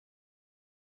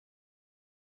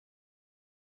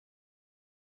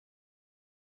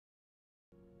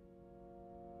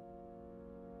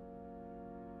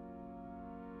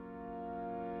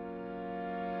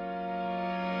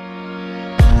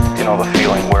you know, the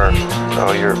feeling where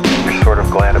you're sort of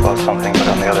glad about something, but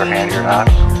on the other hand, you're not.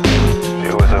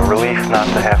 It was a relief not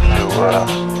to have to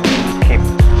keep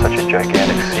such a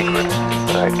gigantic secret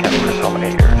that I had kept for so many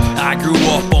years. I grew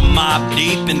up on Mobb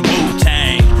Deep and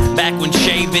Wu-Tang, back when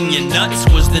shaving your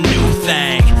nuts was the new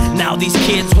thing. Now these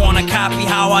kids wanna copy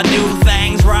how I do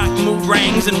things, rock mood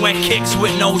rings and wear kicks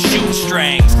with no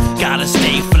shoestrings. Gotta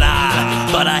stay fly,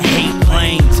 but I hate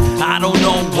planes. I don't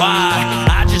know why,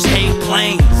 I just hate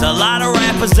planes. A lot of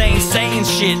rappers ain't saying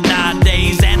shit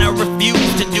nowadays, and I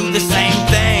refuse to do the same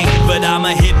thing. But I'm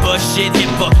a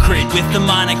hypocrite with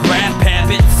demonic rap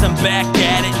habits. I'm back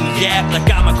at it and yap like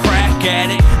I'm a crack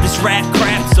addict. This rap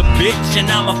crap's a bitch and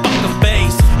I'm a fucking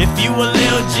face. If you a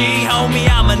lil G, homie,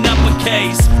 I'm an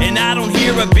uppercase. And I don't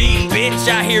hear a beat, bitch,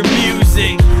 I hear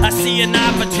music. I see an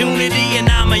opportunity and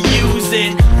I'ma use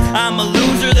it. I'm a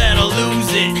loser that'll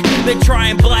lose it. They try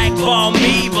and blackball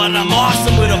me, but I'm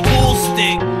awesome with a pool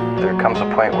stick. There comes a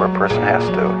point where a person has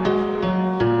to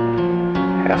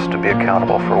be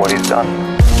accountable for what he's done.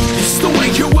 It's the way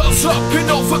it wells up and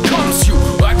overcomes you.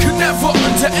 I could never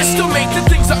underestimate the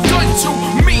things I've done to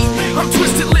me. I'm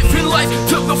twisted, living life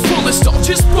to the fullest. I'll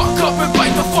just buck up and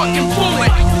bite the fucking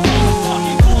bullet.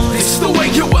 It's the way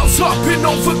it wells up and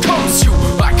overcomes you.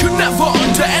 I could never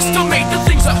underestimate the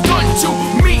things I've done to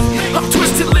me. I'm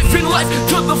twisted, living life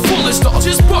to the fullest. I'll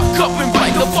just buck up and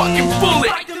bite the fucking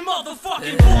bullet.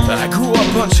 I grew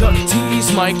up on Chuck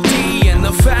T's, Mike D, and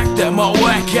the fact that my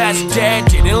whack-ass dad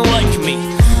didn't like me.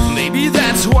 Maybe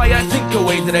that's why I think the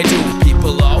way that I do.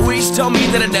 People always tell me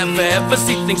that I never ever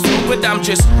see things through, but I'm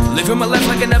just living my life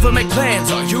like I never make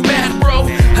plans. Are you mad, bro?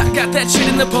 I got that shit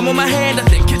in the palm of my hand. I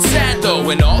think it's sad though,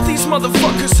 and all these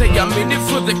motherfuckers say I'm in it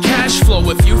for the cash flow.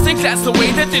 If you think that's the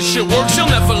way that this shit works, you'll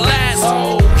never last.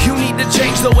 Oh, you need to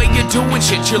change the way you're doing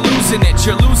shit. You're losing it,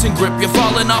 you're losing grip, you're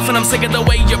falling off, and I'm sick of the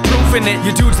way you're proving it.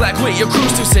 Your dudes like, wait, your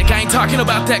crew's too sick. I ain't talking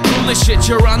about that coolest shit.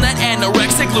 You're on that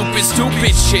anorexic lupus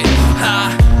stupid shit.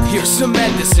 Ha. Here's some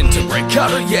medicine to break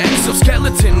out of your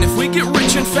exoskeleton. If we get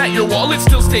rich and fat, your wallet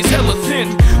still stays hella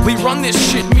thin. We run this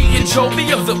shit, me and Joe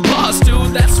B of the boss,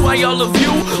 dude. That's why all of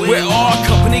you wear our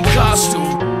company costume.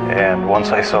 And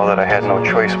once I saw that I had no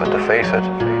choice but to face it,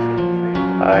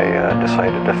 I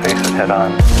decided to face it head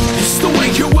on. It's the way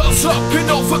it wells up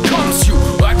and overcomes you.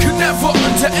 I could never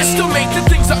underestimate the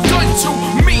things I've done to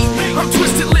me. I'm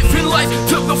twisted, living life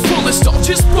to the fullest. I'll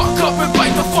just buck up and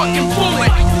bite the fucking